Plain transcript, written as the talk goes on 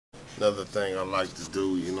Another thing I like to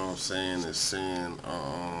do, you know what I'm saying, is send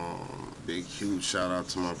big huge shout out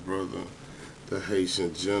to my brother, the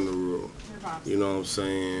Haitian General. You know what I'm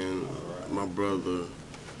saying? My brother,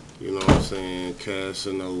 you know what I'm saying,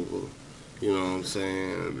 Casanova. You know what I'm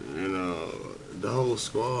saying? The whole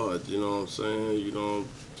squad, you know what I'm saying?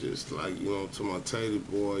 Just like, to my Taty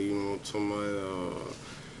boy, to my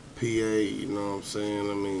PA, you know what I'm saying?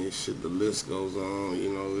 I mean, shit, the list goes on,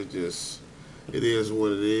 it is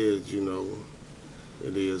what it is,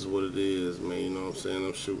 It is what it is, man, you know what I'm saying?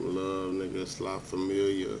 I'm shooting love, nigga, it's a lot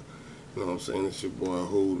familiar, you know what I'm saying? It's your boy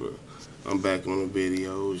Hooter. I'm back on the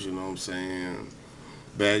videos, you know what I'm saying?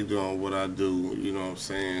 Back doing what I do, you know what I'm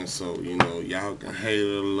saying? So, y'all can hate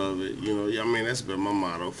it or love it. I mean, that's been my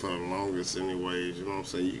motto for the longest anyways, you know what I'm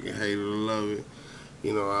saying? You can hate it or love it.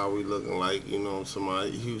 You know how we looking like,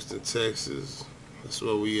 somebody Houston, Texas. That's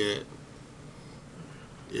where we at.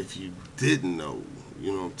 If you didn't know,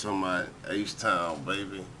 I'm talking about H-Town,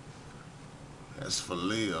 baby. That's for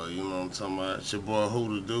Leo, you know what I'm talking about? It's your boy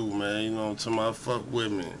Who to Do, man. You know what I'm talking about? Fuck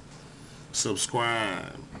with me.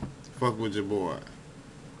 Subscribe. Fuck with your boy.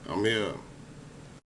 I'm here.